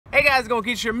Hey guys, Go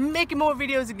Keith here, making more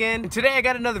videos again. And today I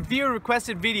got another viewer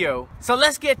requested video. So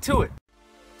let's get to it.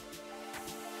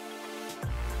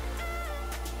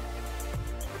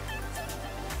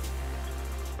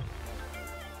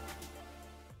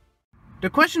 The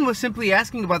question was simply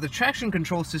asking about the traction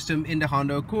control system in the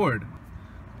Honda Accord.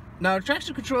 Now,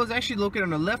 traction control is actually located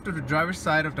on the left of the driver's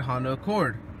side of the Honda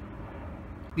Accord.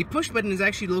 The push button is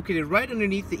actually located right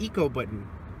underneath the eco button.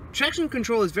 Traction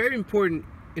control is very important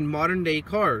in modern day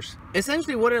cars.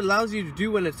 Essentially what it allows you to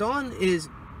do when it's on is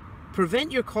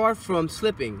prevent your car from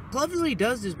slipping. Cleverly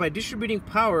does this by distributing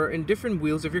power in different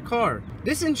wheels of your car.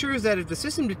 This ensures that if the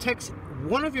system detects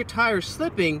one of your tires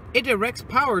slipping, it directs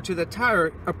power to the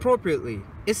tire appropriately,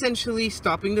 essentially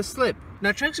stopping the slip.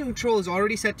 Now, traction control is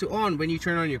already set to on when you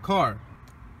turn on your car.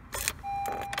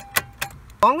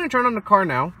 I'm going to turn on the car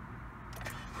now.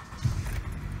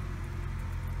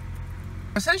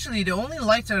 Essentially, the only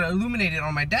lights that are illuminated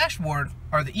on my dashboard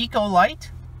are the eco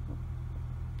light,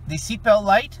 the seatbelt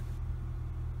light,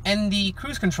 and the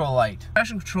cruise control light.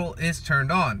 Traction control is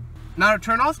turned on. Now, to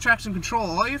turn off traction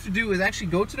control, all you have to do is actually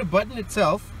go to the button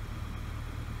itself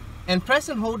and press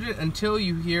and hold it until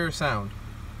you hear a sound.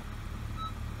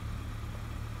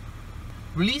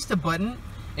 Release the button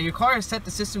and your car has set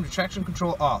the system to traction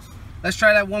control off. Let's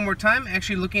try that one more time,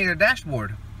 actually looking at the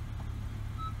dashboard.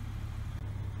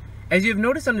 As you have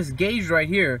noticed on this gauge right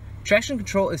here, traction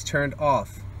control is turned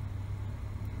off.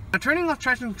 Now, turning off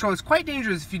traction control is quite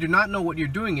dangerous if you do not know what you're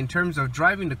doing in terms of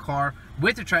driving the car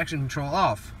with the traction control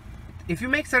off. If you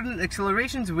make sudden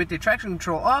accelerations with the traction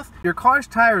control off, your car's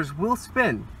tires will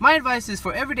spin. My advice is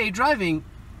for everyday driving,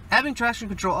 having traction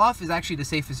control off is actually the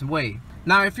safest way.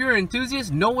 Now, if you're an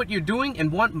enthusiast, know what you're doing,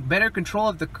 and want better control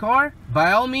of the car,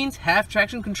 by all means, have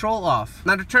traction control off.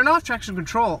 Now, to turn off traction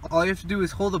control, all you have to do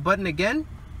is hold the button again,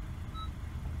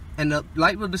 and the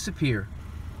light will disappear.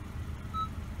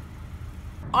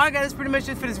 Alright guys, that's pretty much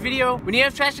it for this video. When you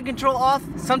have traction control off,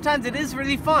 sometimes it is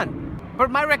really fun. But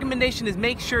my recommendation is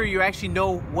make sure you actually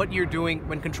know what you're doing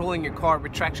when controlling your car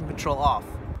with traction control off.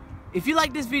 If you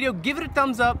like this video, give it a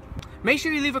thumbs up. Make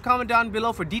sure you leave a comment down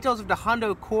below for details of the Honda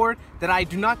Accord that I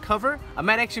do not cover. I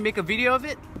might actually make a video of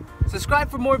it. Subscribe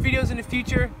for more videos in the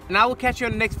future, and I will catch you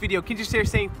on the next video. Keith just here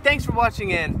saying thanks for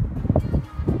watching and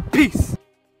peace!